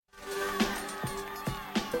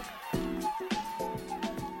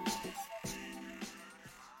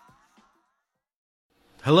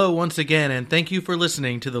Hello once again, and thank you for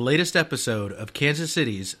listening to the latest episode of Kansas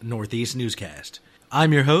City's Northeast Newscast.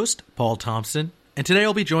 I'm your host, Paul Thompson, and today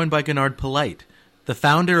I'll be joined by Gennard Polite, the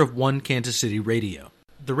founder of One Kansas City Radio.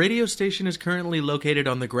 The radio station is currently located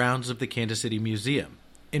on the grounds of the Kansas City Museum.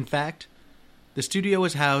 In fact, the studio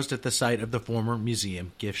is housed at the site of the former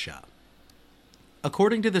museum gift shop.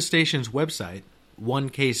 According to the station's website,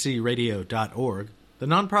 onekcradio.org, the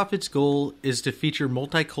nonprofit's goal is to feature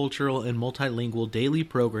multicultural and multilingual daily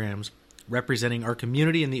programs representing our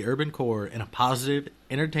community in the urban core in a positive,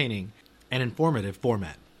 entertaining, and informative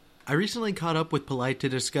format. I recently caught up with Polite to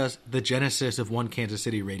discuss the genesis of One Kansas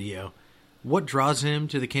City Radio, what draws him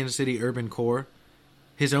to the Kansas City urban core,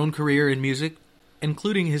 his own career in music,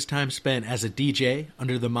 including his time spent as a DJ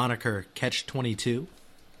under the moniker Catch-22,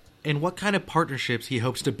 and what kind of partnerships he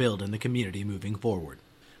hopes to build in the community moving forward.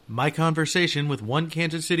 My conversation with One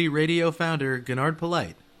Kansas City Radio founder Gennard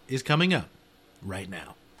Polite is coming up right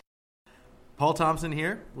now. Paul Thompson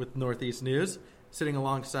here with Northeast News, sitting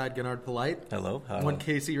alongside Gennard Polite. Hello. One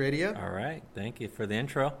KC Radio. All right. Thank you for the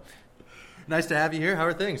intro. Nice to have you here. How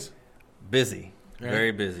are things? Busy. Right.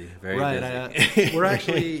 Very busy. Very busy. We're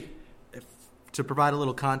actually, to provide a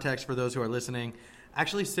little context for those who are listening,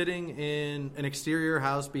 actually sitting in an exterior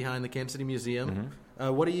house behind the Kansas City Museum.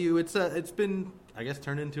 Mm-hmm. It's been, I guess,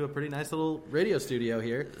 turned into a pretty nice little radio studio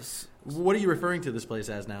here. What are you referring to this place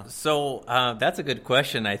as now? So that's a good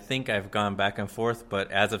question. I think I've gone back and forth,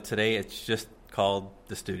 but as of today, it's just called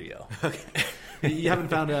the studio. Okay. You haven't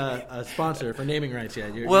found a sponsor for naming rights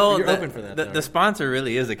yet. You're open for that. The sponsor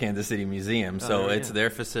really is the Kansas City Museum, so it's their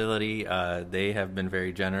facility. They have been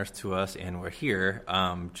very generous to us, and we're here.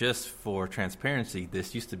 Just for transparency,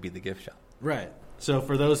 this used to be the gift shop. Right. So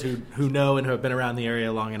for those who know and who have been around the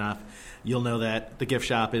area long enough, you'll know that the gift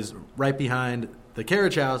shop is right behind the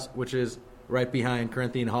Carriage House, which is right behind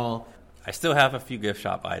Corinthian Hall. I still have a few gift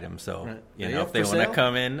shop items, so right. If they want to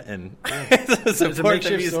come in and support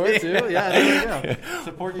the museum. Store too. Yeah, there you go.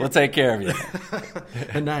 Support we'll take care of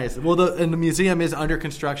you. Nice. Well, the museum is under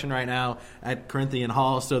construction right now at Corinthian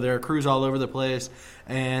Hall, so there are crews all over the place,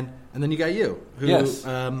 and then you got you, who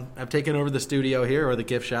have taken over the studio here, or the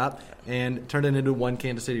gift shop, and turned it into One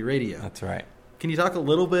Kansas City Radio. That's right. Can you talk a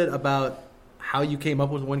little bit about how you came up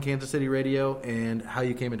with One Kansas City Radio and how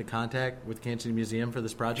you came into contact with Kansas City Museum for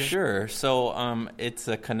this project? Sure. So it's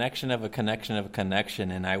a connection of a connection of a connection,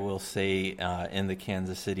 and I will say in the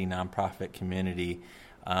Kansas City nonprofit community,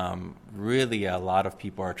 really a lot of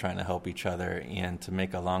people are trying to help each other, and to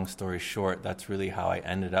make a long story short, that's really how I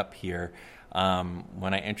ended up here.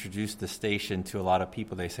 When I introduced the station to a lot of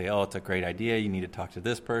people, they say, oh, it's a great idea, you need to talk to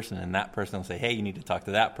this person, and that person will say, hey, you need to talk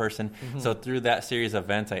to that person. Mm-hmm. So through that series of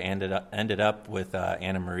events, I ended up with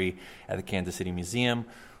Anna Marie at the Kansas City Museum,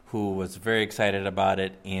 who was very excited about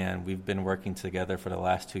it, and we've been working together for the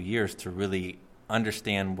last 2 years to really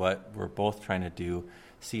understand what we're both trying to do,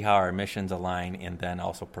 see how our missions align, and then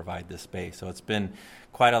also provide this space. So it's been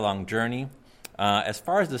quite a long journey. As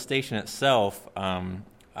far as the station itself,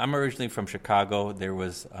 I'm originally from Chicago. There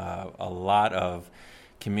was a lot of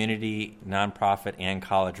community, nonprofit, and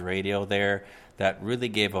college radio there that really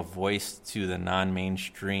gave a voice to the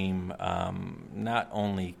non-mainstream, not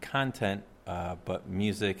only content, but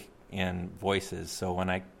music and voices. So when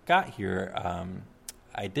I got here,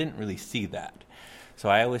 I didn't really see that. So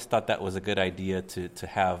I always thought that was a good idea to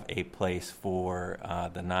have a place for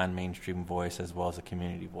the non-mainstream voice as well as the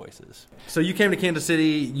community voices. So you came to Kansas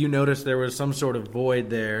City, you noticed there was some sort of void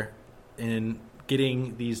there in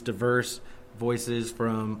getting these diverse voices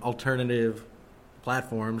from alternative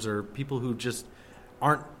platforms or people who just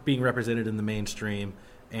aren't being represented in the mainstream,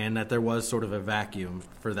 and that there was sort of a vacuum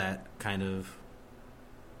for that kind of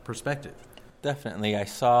perspective. Definitely. I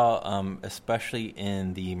saw, especially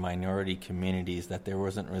in the minority communities, that there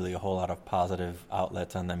wasn't really a whole lot of positive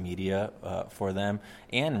outlets on the media for them,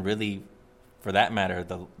 and really, for that matter,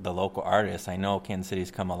 the local artists. I know Kansas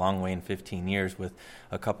City's come a long way in 15 years with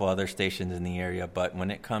a couple other stations in the area, but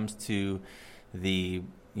when it comes to the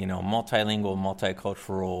multilingual,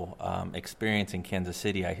 multicultural experience in Kansas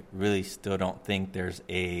City, I really still don't think there's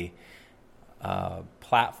a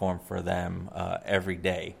platform for them every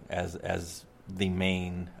day as the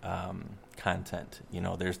main content.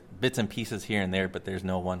 There's bits and pieces here and there, but there's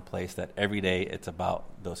no one place that every day it's about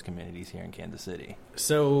those communities here in Kansas City.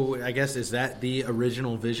 So I guess, is that the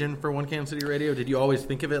original vision for One Kansas City Radio? Did you always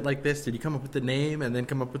think of it like this? Did you come up with the name and then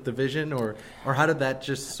come up with the vision, or how did that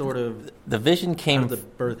just sort of the vision came? How did the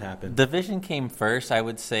birth happen? The vision came first, I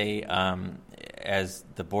would say. As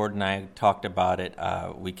the board and I talked about it,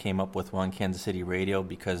 we came up with One Kansas City Radio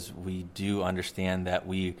because we do understand that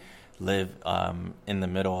we live in the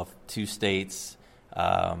middle of two states,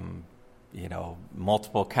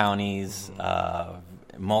 multiple counties,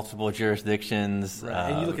 multiple jurisdictions.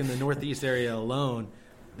 Right. And you look in the Northeast area alone,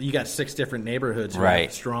 you got 6 different neighborhoods who right.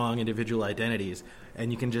 have strong individual identities. And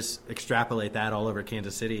you can just extrapolate that all over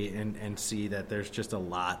Kansas City and see that there's just a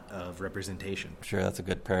lot of representation. Sure, that's a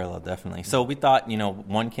good parallel, definitely. So we thought,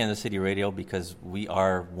 one Kansas City Radio, because we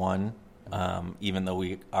are one, even though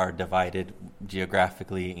we are divided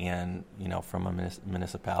geographically and, from a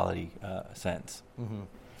municipality sense. Mm-hmm.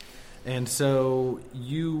 And so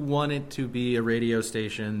you want it to be a radio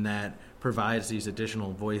station that provides these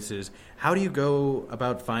additional voices. How do you go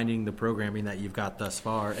about finding the programming that you've got thus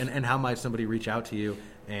far, and how might somebody reach out to you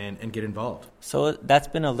and get involved? So that's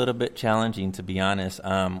been a little bit challenging, to be honest.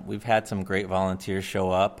 We've had some great volunteers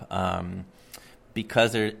show up.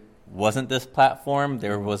 Because there wasn't this platform,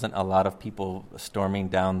 there wasn't a lot of people storming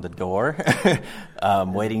down the door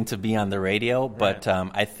waiting to be on the radio. Right. But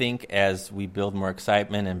I think as we build more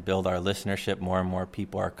excitement and build our listenership, more and more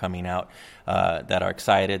people are coming out that are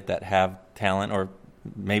excited, that have talent, or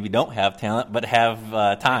maybe don't have talent, but have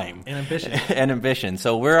time. And ambition. And ambition.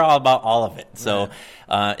 So we're all about all of it. Right. So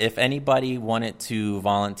if anybody wanted to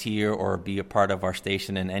volunteer or be a part of our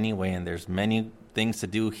station in any way, and there's many things to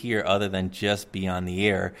do here other than just be on the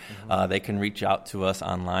air, they can reach out to us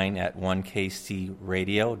online at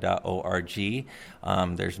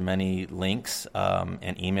 1kcradio.org. There's many links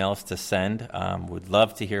and emails to send. Would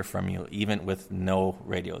love to hear from you, even with no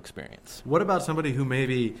radio experience. What about somebody who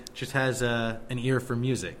maybe just has an ear for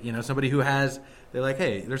music? Somebody who they're like,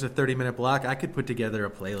 hey, there's a 30-minute block. I could put together a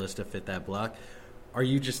playlist to fit that block. Are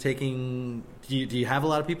you just taking? Do you have a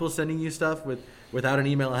lot of people sending you stuff without an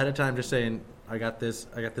email ahead of time, just saying, I got this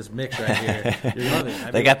mix right here. You love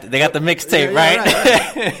it. They got the mixtape, right?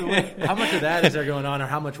 Right. So how much of that is there going on, or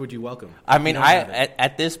how much would you welcome? I mean,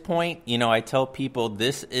 at this point, I tell people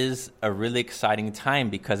this is a really exciting time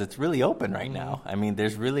because it's really open right now. I mean,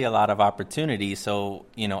 there's really a lot of opportunity. So,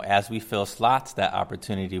 as we fill slots, that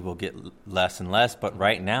opportunity will get less and less. But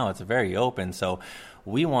right now, it's very open. So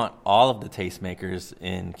we want all of the tastemakers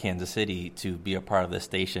in Kansas City to be a part of this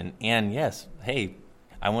station. And yes, hey,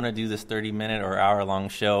 I want to do this 30-minute or hour-long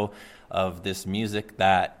show of this music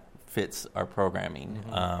that fits our programming.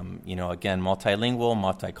 Again, multilingual,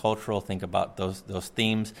 multicultural. Think about those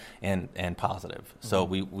themes and positive. So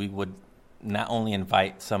we would not only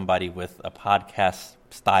invite somebody with a podcast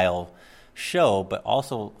style show, but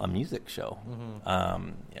also a music show.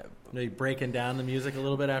 Maybe breaking down the music a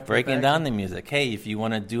little bit after. Breaking down the music. Hey, if you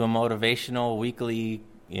want to do a motivational weekly,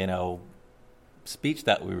 speech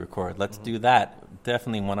that we record, let's do that.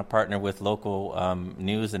 Definitely want to partner with local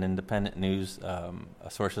news and independent news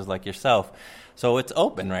sources like yourself. So it's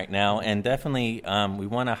open right now, and definitely we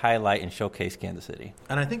want to highlight and showcase Kansas City.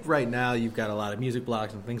 And I think right now you've got a lot of music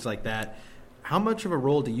blogs and things like that. How much of a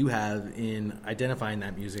role do you have in identifying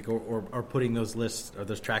that music or putting those lists or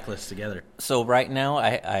those track lists together? So right now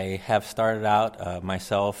I have started out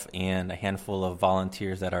myself and a handful of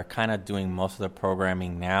volunteers that are kind of doing most of the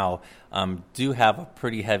programming now, do have a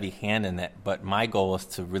pretty heavy hand in it, but my goal is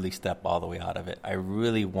to really step all the way out of it. I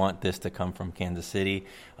really want this to come from Kansas City.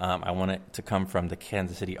 I want it to come from the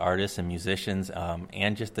Kansas City artists and musicians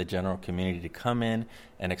and just the general community to come in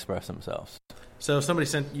and express themselves. So if somebody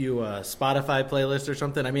sent you a Spotify playlist or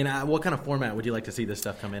something, I mean, what kind of format would you like to see this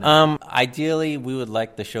stuff come in? Ideally, we would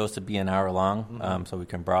like the shows to be an hour long, so we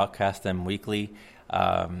can broadcast them weekly.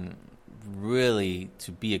 Really,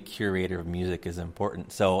 to be a curator of music is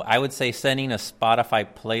important. So I would say sending a Spotify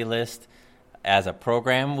playlist as a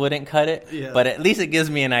program wouldn't cut it, but at least it gives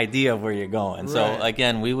me an idea of where you're going. Right. So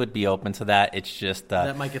again, we would be open to that. It's just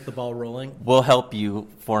that might get the ball rolling. We'll help you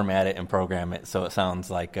format it and program it so it sounds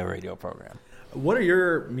like a radio program. What are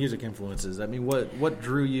your music influences? I mean, what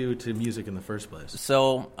drew you to music in the first place?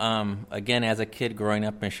 So, again, as a kid growing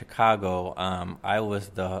up in Chicago, I was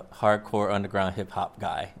the hardcore underground hip hop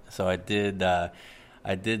guy. So I did the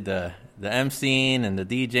MCing and the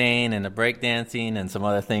DJing and the breakdancing and some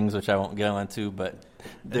other things which I won't go into, but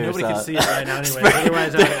nobody can see it right now anyway.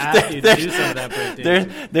 Otherwise, I would ask you to do some of that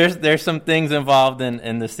breakdancing. There's some things involved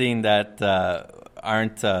in the scene that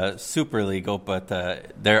aren't super legal, but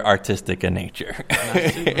they're artistic in nature.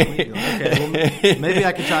 Not super legal. Okay, well, maybe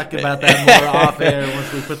I can talk about that more off air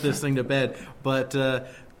once we put this thing to bed. But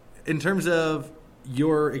in terms of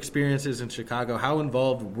your experiences in Chicago, how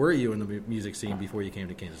involved were you in the music scene before you came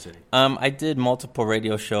to Kansas City? I did multiple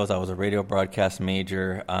radio shows. I was a radio broadcast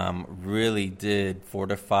major. Really did 4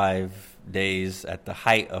 to 5 days at the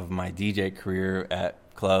height of my DJ career at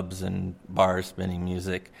clubs and bars spinning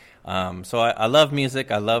music. So I love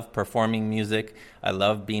music. I love performing music. I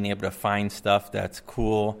love being able to find stuff that's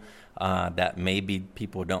cool that maybe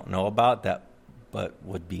people don't know about but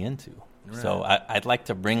would be into. Right. So I'd like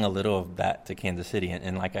to bring a little of that to Kansas City.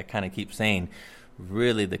 And like I kind of keep saying,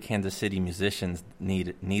 really the Kansas City musicians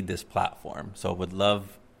need this platform. So would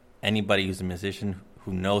love anybody who's a musician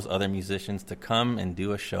who knows other musicians to come and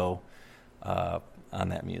do a show on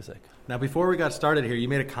that music. Now, before we got started here, you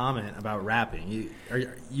made a comment about rapping.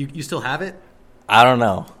 You still have it? I don't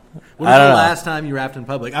know. When was the last time you rapped in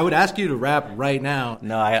public? I would ask you to rap right now.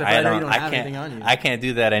 No, I don't. I can't. I can't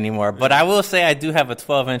do that anymore. But I will say I do have a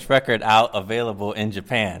 12-inch record out available in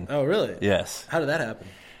Japan. Oh, really? Yes. How did that happen?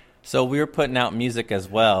 So we were putting out music as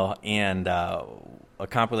well, and a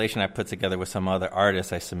compilation I put together with some other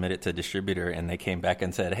artists, I submitted to a distributor, and they came back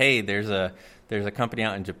and said, hey, there's a company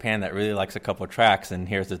out in Japan that really likes a couple of tracks, and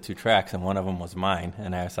here's the 2 tracks, and one of them was mine.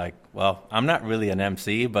 And I was like, well, I'm not really an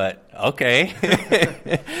MC, but okay.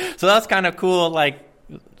 So that's kind of cool, like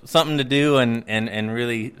something to do and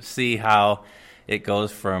really see how it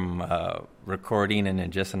goes from recording and then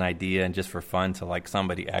just an idea and just for fun to like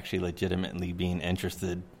somebody actually legitimately being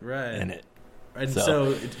interested in it. And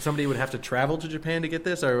so somebody would have to travel to Japan to get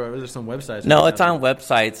this, or are there some websites? No, it's on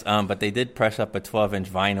websites, but they did press up a 12-inch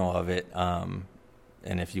vinyl of it.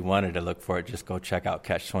 And if you wanted to look for it, just go check out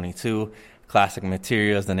Catch-22. Classic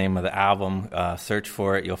Material is the name of the album. Search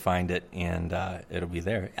for it, you'll find it, and it'll be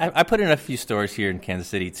there. I put in a few stores here in Kansas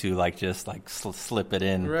City too, like just like slip it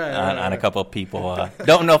in on a couple of people.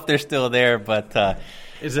 Don't know if they're still there, but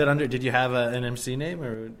is it under? Did you have an MC name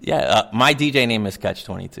or? Yeah, my DJ name is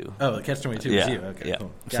Catch-22. Oh, Catch-22 is you. Okay,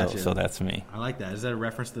 cool. Gotcha. So that's me. I like that. Is that a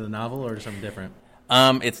reference to the novel or something different?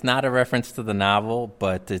 It's not a reference to the novel,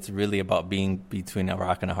 but it's really about being between a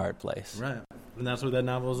rock and a hard place. Right. And that's what that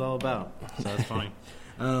novel is all about. So that's funny.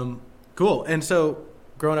 Cool. And so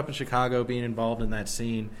growing up in Chicago, being involved in that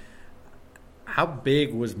scene, how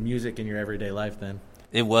big was music in your everyday life then?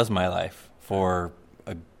 It was my life for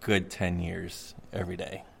a good 10 years every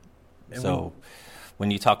day. And so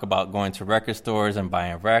when you talk about going to record stores and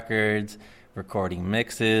buying records, recording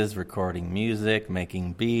mixes, recording music,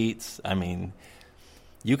 making beats, I mean,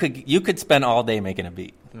 you could spend all day making a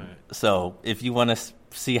beat. Right. So if you want to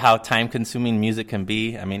see how time-consuming music can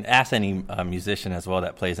be, I mean, ask any musician as well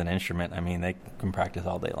that plays an instrument. I mean, they can practice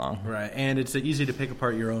all day long. Right, and it's easy to pick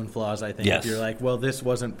apart your own flaws, I think. Yes. If you're like, well, this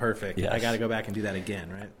wasn't perfect. Yes. I got to go back and do that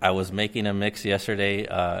again, right? I was making a mix yesterday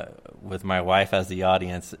with my wife as the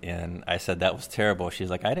audience, and I said that was terrible. She's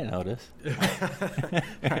like, I didn't notice.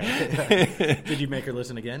 Did you make her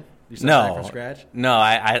listen again? You no. Back from scratch? No,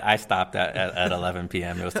 I stopped at 11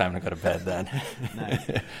 p.m. It was time to go to bed then.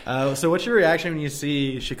 Nice. So what's your reaction when you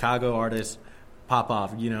see Chicago artists pop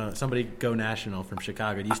off? You know, somebody go national from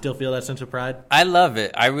Chicago. Do you still feel that sense of pride? I love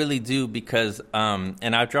it. I really do because,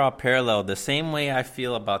 and I draw a parallel. The same way I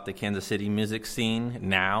feel about the Kansas City music scene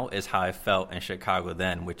now is how I felt in Chicago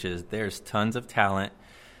then, which is there's tons of talent.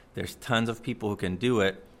 There's tons of people who can do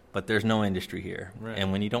it, but there's no industry here. Right.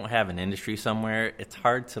 And when you don't have an industry somewhere, it's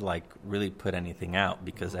hard to like really put anything out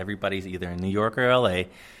because everybody's either in New York or LA,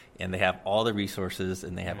 and they have all the resources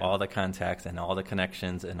and they have all the contacts and all the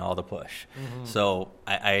connections and all the push. Mm-hmm. So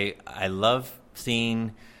I love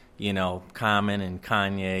seeing, you know, Common and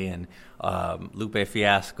Kanye and Lupe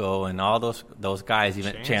Fiasco and all those guys,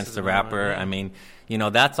 even Chance the Rapper. Right. I mean, you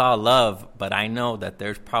know, that's all love, but I know that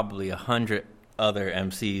there's probably 100 other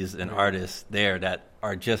MCs and artists there that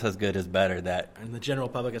are just as good as better and the general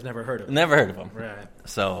public has never heard of them. Never heard of them. Right.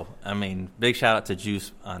 So, I mean, big shout out to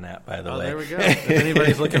Juice on that, by the way. There we go. If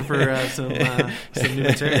anybody's looking for some new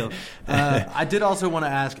material. I did also want to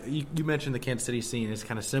ask, you mentioned the Kansas City scene is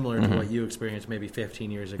kind of similar to what you experienced maybe 15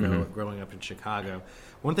 years ago growing up in Chicago.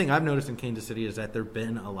 One thing I've noticed in Kansas City is that there have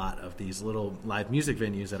been a lot of these little live music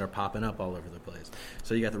venues that are popping up all over the place.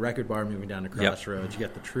 So you got the Record Bar moving down to Crossroads. You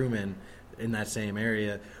got the Truman in that same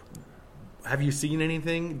area. Have you seen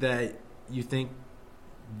anything that you think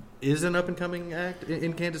is an up-and-coming act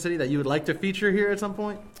in Kansas City that you would like to feature here at some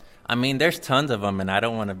point? I mean, there's tons of them, and I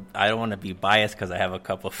don't want to be biased because I have a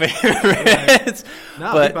couple favorites.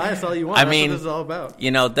 No, but, be biased all you want. That's what this is all about. You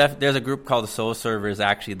know, there's a group called the Soul Servers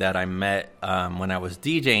actually that I met when I was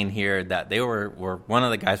DJing here. That they were one of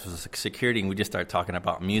the guys was security, and we just started talking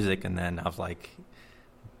about music, and then I was like,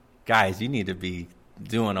 guys, you need to be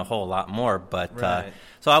doing a whole lot more, but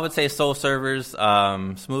so I would say Soul Servers,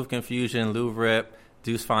 Smooth Confusion, Lou Rip,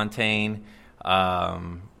 Deuce Fontaine,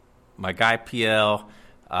 my guy PL,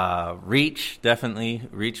 Reach, definitely.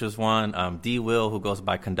 Reach was one. D Will, who goes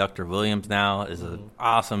by Conductor Williams now, is an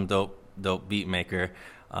awesome, dope beat maker.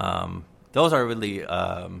 those are really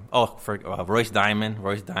for Royce Diamond,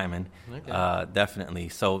 Okay. definitely.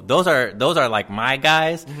 So those are like my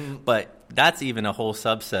guys, but that's even a whole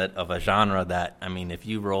subset of a genre that, I mean, if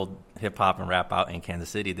you rolled hip hop and rap out in Kansas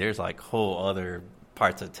City, there's like whole other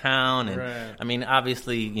parts of town, and Right. I mean,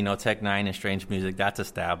 obviously, you know, Tech Nine and Strange Music, that's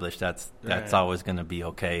established. That's Right. always going to be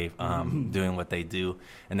okay, doing what they do,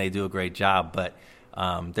 and they do a great job. But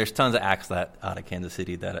there's tons of acts out of Kansas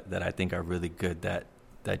City that I think are really good that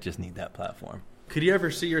just need that platform. Could you ever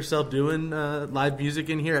see yourself doing live music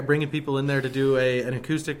in here, bringing people in there to do an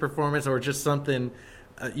acoustic performance, or just something,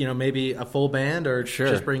 maybe a full band, or Sure.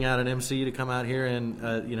 just bring out an MC to come out here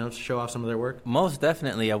and show off some of their work? Most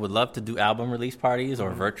definitely, I would love to do album release parties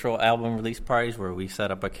or virtual album release parties where we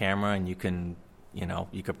set up a camera and you can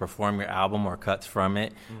perform your album or cuts from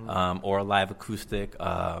it, or a live acoustic.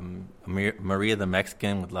 Maria the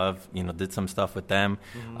Mexican would love, did some stuff with them.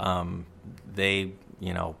 They,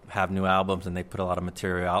 have new albums and they put a lot of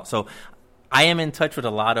material out. So I am in touch with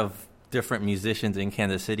a lot of different musicians in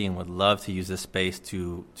Kansas City and would love to use this space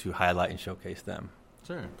to highlight and showcase them.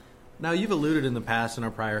 Sure. Now, you've alluded in the past in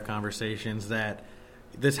our prior conversations that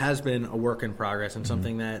this has been a work in progress and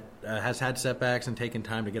something that has had setbacks and taken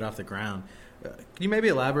time to get off the ground. Can you maybe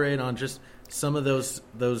elaborate on just some of those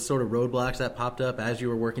sort of roadblocks that popped up as you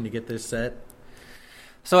were working to get this set?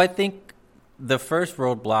 So I think the first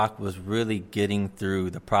roadblock was really getting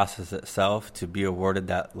through the process itself. To be awarded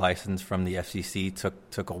that license from the FCC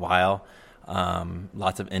took a while.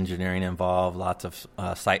 Lots of engineering involved, lots of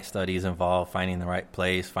site studies involved, finding the right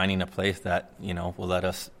place, finding a place that will let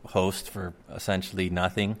us host for essentially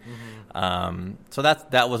nothing. So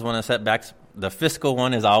that was one of the setbacks. The fiscal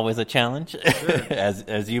one is always a challenge, sure.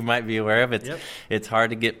 as you might be aware of. It's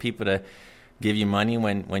hard to get people to give you money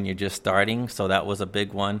when you're just starting. So that was a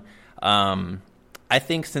big one. I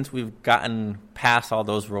think since we've gotten past all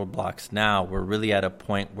those roadblocks now, we're really at a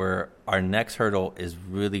point where our next hurdle is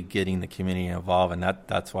really getting the community involved, and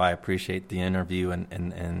that's why I appreciate the interview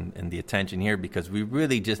and the attention here, because we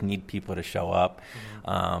really just need people to show up,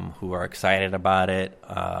 who are excited about it,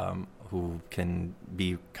 who can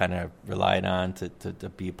be kind of relied on to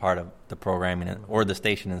be a part of the programming or the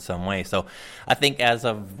station in some way. So I think as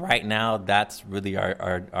of right now, that's really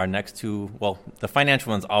our next two. Well, the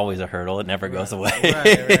financial one's always a hurdle. It never goes away.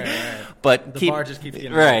 Right. But the bar just keeps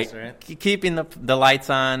getting worse, right? Keeping the lights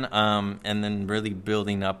on, and then really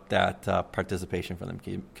building up that participation from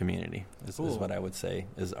the community is what I would say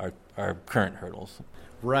is our current hurdles.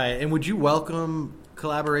 Right. And would you welcome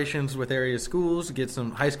collaborations with area schools, get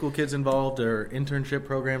some high school kids involved, or internship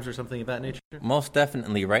programs or something of that nature? Most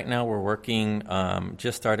definitely. Right now we're working,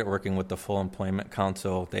 just started working with the Full Employment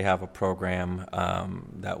Council. They have a program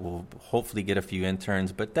that will hopefully get a few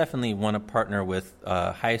interns, but definitely want to partner with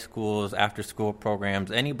high schools, after-school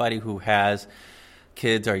programs, anybody who has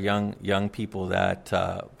kids or young people that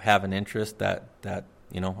have an interest that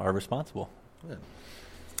are responsible. Good.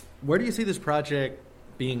 Where do you see this project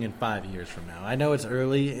being in 5 years from now? I know it's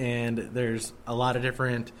early and there's a lot of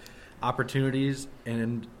different opportunities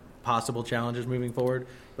and possible challenges moving forward.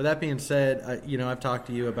 With that being said, I've talked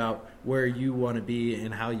to you about where you want to be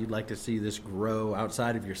and how you'd like to see this grow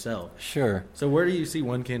outside of yourself. Sure. So where do you see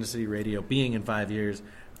One Kansas City Radio being in 5 years,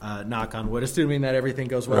 knock on wood, assuming that everything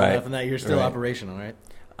goes well enough and that you're still operational, right?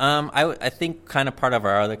 I think kind of part of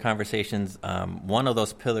our other conversations, one of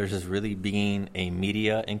those pillars is really being a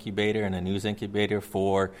media incubator and a news incubator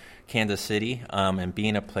for Kansas City, and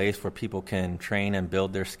being a place where people can train and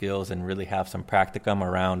build their skills and really have some practicum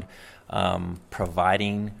around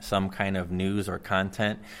providing some kind of news or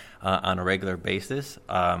content on a regular basis.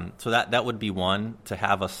 So that would be one, to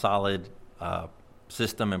have a solid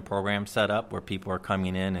system and program set up where people are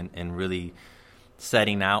coming in and really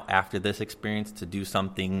setting out after this experience to do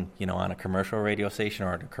something, on a commercial radio station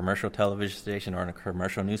or on a commercial television station or in a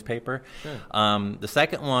commercial newspaper. Sure. The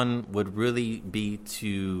second one would really be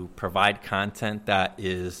to provide content that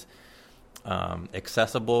is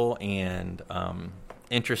accessible and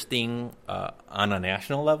interesting on a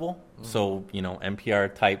national level. Mm-hmm. So,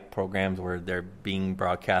 NPR type programs where they're being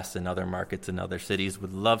broadcast in other markets and other cities.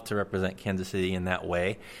 Would love to represent Kansas City in that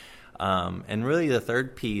way. And really the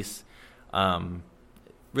third piece,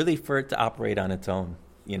 really for it to operate on its own.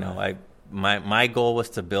 My goal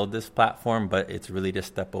was to build this platform, but it's really to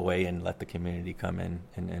step away and let the community come in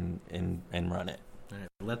and run it. Right.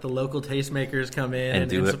 Let the local tastemakers come in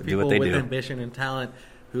and some people with do. Ambition and talent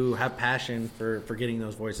who have passion for getting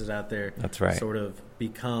those voices out there. That's right. Sort of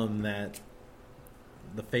become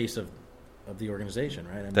the face of the organization,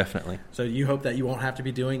 right? Definitely. So you hope that you won't have to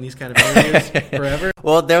be doing these kind of interviews forever?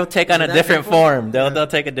 Well, they'll take on a different form. They'll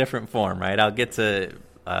take a different form, right? I'll get to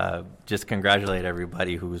just congratulate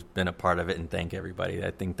everybody who's been a part of it and thank everybody.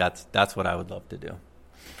 I think that's what I would love to do.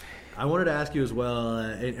 I wanted to ask you as well,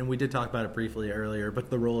 and we did talk about it briefly earlier, but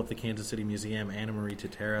the role of the Kansas City Museum, Anna Marie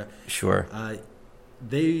Tutera. Sure.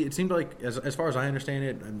 It seemed like, as far as I understand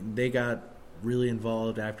it, they got really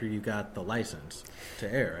involved after you got the license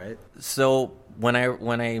to air, right? So when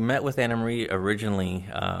I met with Anna Marie originally,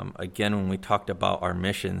 again, when we talked about our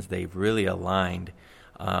missions, they've really aligned.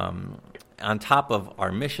 On top of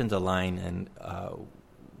our missions align, and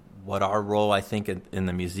what our role, I think, in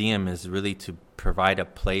the museum is really to provide a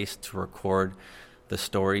place to record the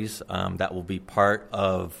stories that will be part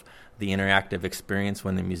of the interactive experience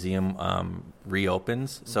when the museum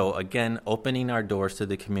reopens. Mm-hmm. So again, opening our doors to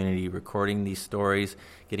the community, recording these stories,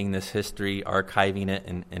 getting this history, archiving it,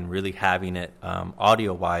 and really having it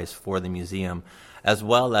audio-wise for the museum, as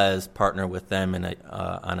well as partner with them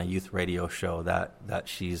on a youth radio show that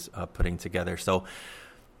she's putting together. So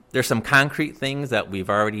there's some concrete things that we've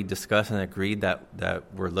already discussed and agreed that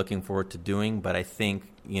we're looking forward to doing, but I think,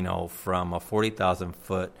 from a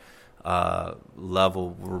 40,000-foot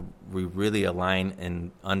level, we really align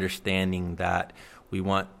in understanding that we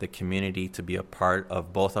want the community to be a part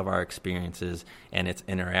of both of our experiences, and it's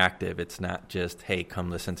interactive. It's not just, hey, come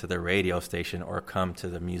listen to the radio station or come to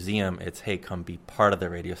the museum. It's, hey, come be part of the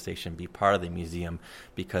radio station, be part of the museum,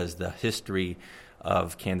 because the history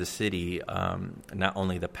of Kansas City, not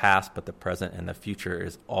only the past but the present and the future,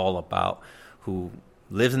 is all about who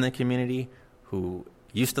lives in the community, who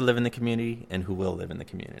used to live in the community, and who will live in the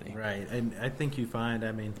community. Right, and I think you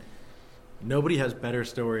find, nobody has better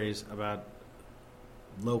stories about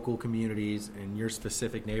local communities in your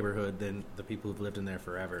specific neighborhood than the people who've lived in there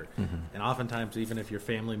forever. Mm-hmm. And oftentimes, even if your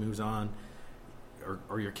family moves on,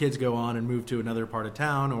 or your kids go on and move to another part of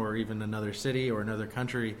town, or even another city or another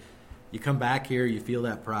country, you come back here, you feel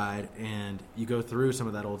that pride, and you go through some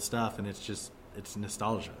of that old stuff, and it's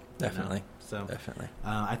nostalgia. Definitely. So definitely.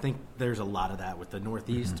 I think there's a lot of that with the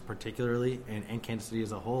Northeast, mm-hmm. particularly, and Kansas City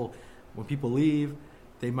as a whole. When people leave,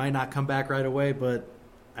 they might not come back right away, but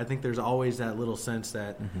I think there's always that little sense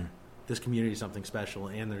that mm-hmm. this community is something special,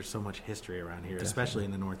 and there's so much history around here, definitely. Especially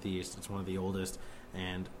in the Northeast. It's one of the oldest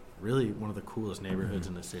and really one of the coolest neighborhoods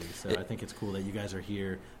mm-hmm. in the city. So I think it's cool that you guys are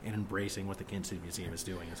here and embracing what the Kansas City Museum is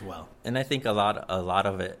doing as well. And I think a lot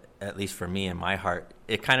of it, at least for me in my heart,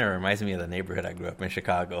 it kind of reminds me of the neighborhood I grew up in,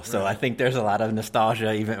 Chicago. So right. I think there's a lot of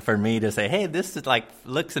nostalgia even for me to say, hey, this is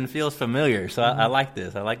looks and feels familiar. So mm-hmm. I like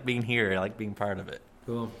this. I like being here. I like being part of it.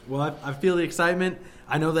 Cool. Well, I feel the excitement.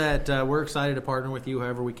 I know that we're excited to partner with you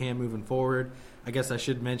however we can moving forward. I guess I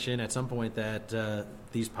should mention at some point that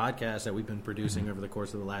these podcasts that we've been producing mm-hmm. over the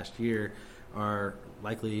course of the last year are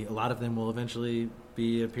likely, a lot of them will eventually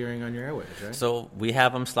be appearing on your airwaves, right? So we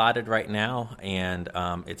have them slotted right now, and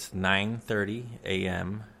it's 9:30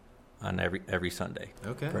 a.m. on every Sunday.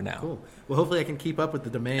 Okay, for now. Cool. Well, hopefully I can keep up with the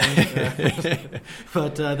demand,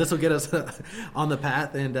 but this will get us on the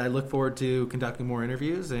path, and I look forward to conducting more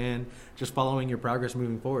interviews and just following your progress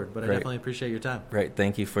moving forward. But I definitely appreciate your time. Great.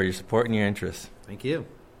 Thank you for your support and your interest. Thank you.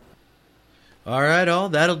 All right,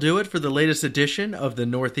 that'll do it for the latest edition of the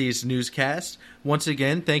Northeast Newscast. Once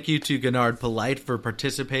again, thank you to Gennard Polite for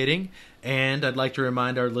participating, and I'd like to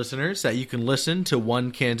remind our listeners that you can listen to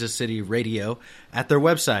One Kansas City Radio at their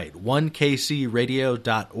website,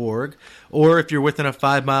 onekcradio.org, or if you're within a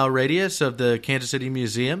 5-mile radius of the Kansas City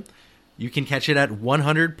Museum, you can catch it at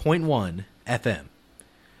 100.1 FM.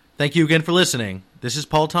 Thank you again for listening. This is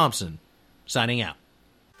Paul Thompson, signing out.